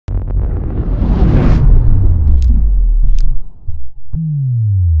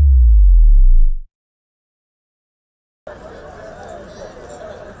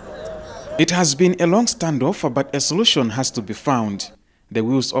It has been a long standoff, but a solution has to be found. The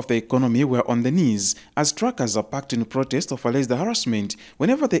wheels of the economy were on the knees as truckers are packed in protest of alleged harassment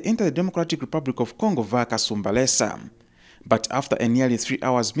whenever they enter the Democratic Republic of Congo via Kasumbalesa. But after a nearly 3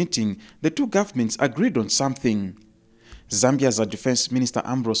 hours meeting, the two governments agreed on something. Zambia's Defense Minister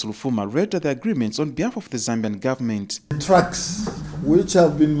Ambrose Lufuma read the agreements on behalf of the Zambian government. The trucks which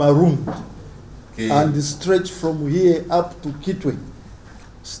have been marooned and stretch from here up to Kitwe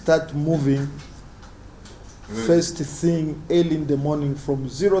start moving first thing early in the morning from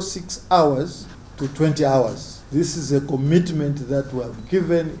 06 hours to 20 hours. This is a commitment that we have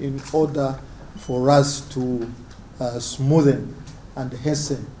given in order for us to smoothen and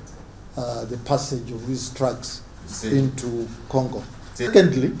hasten the passage of these trucks into Congo.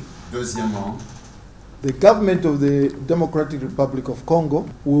 Secondly, the government of the Democratic Republic of Congo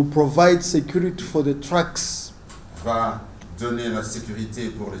will provide security for the trucks donner la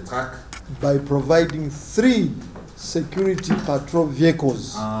sécurité pour les trucks by providing 3 security patrol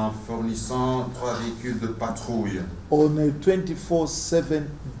vehicles en fournissant 3 véhicules de patrouille on a 24/7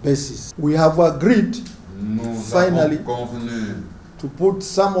 basis. We have agreed finally to put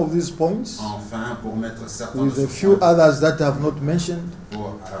some of these points enfin pour mettre certains with a few others that I have not mentioned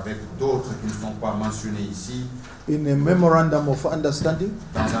avec d'autres qui ne sont pas mentionnés ici in a memorandum of understanding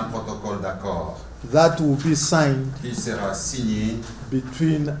dans un protocole d'accord that will be signed qui sera signé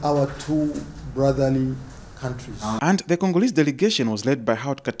between our two brotherly countries. And the Congolese delegation was led by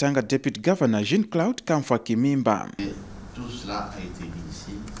Haut Katanga Deputy Governor Jean-Claude Kamfwa Kimimba. Tout cela a été dit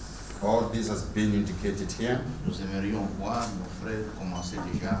ici. All this has been indicated here. Nous aimerions voir nos frères commencer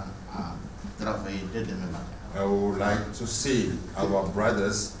déjà à travailler dès demain matin. I would like to see our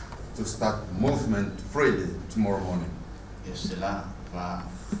brothers to start movement freely tomorrow morning. Et cela va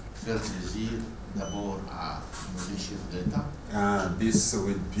faire plaisir d'abord à nos chefs d'État. And this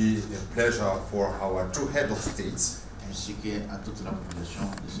will be a pleasure for our two head of states ainsi qu'à toute la population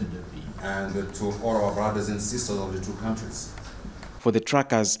de ces deux pays. And to all our brothers and sisters of the two countries. For the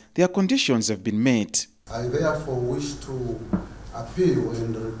truckers, their conditions have been met. I therefore wish to appeal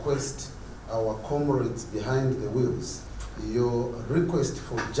and request our comrades behind the wheels. Your request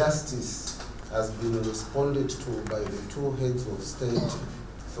for justice has been responded to by the two heads of state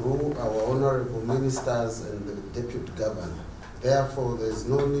through our honorable ministers and the deputy governor. Therefore, there is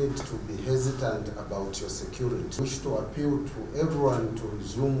no need to be hesitant about your security. I wish to appeal to everyone to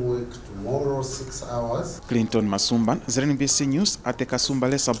resume work tomorrow 6 hours. Clinton Masumban, ZNBC News at the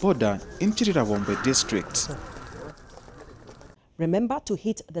Kasumbalesa Border in Chililabombwe district. Remember to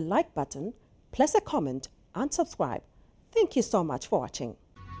hit the like button, place a comment and subscribe. Thank you so much for watching.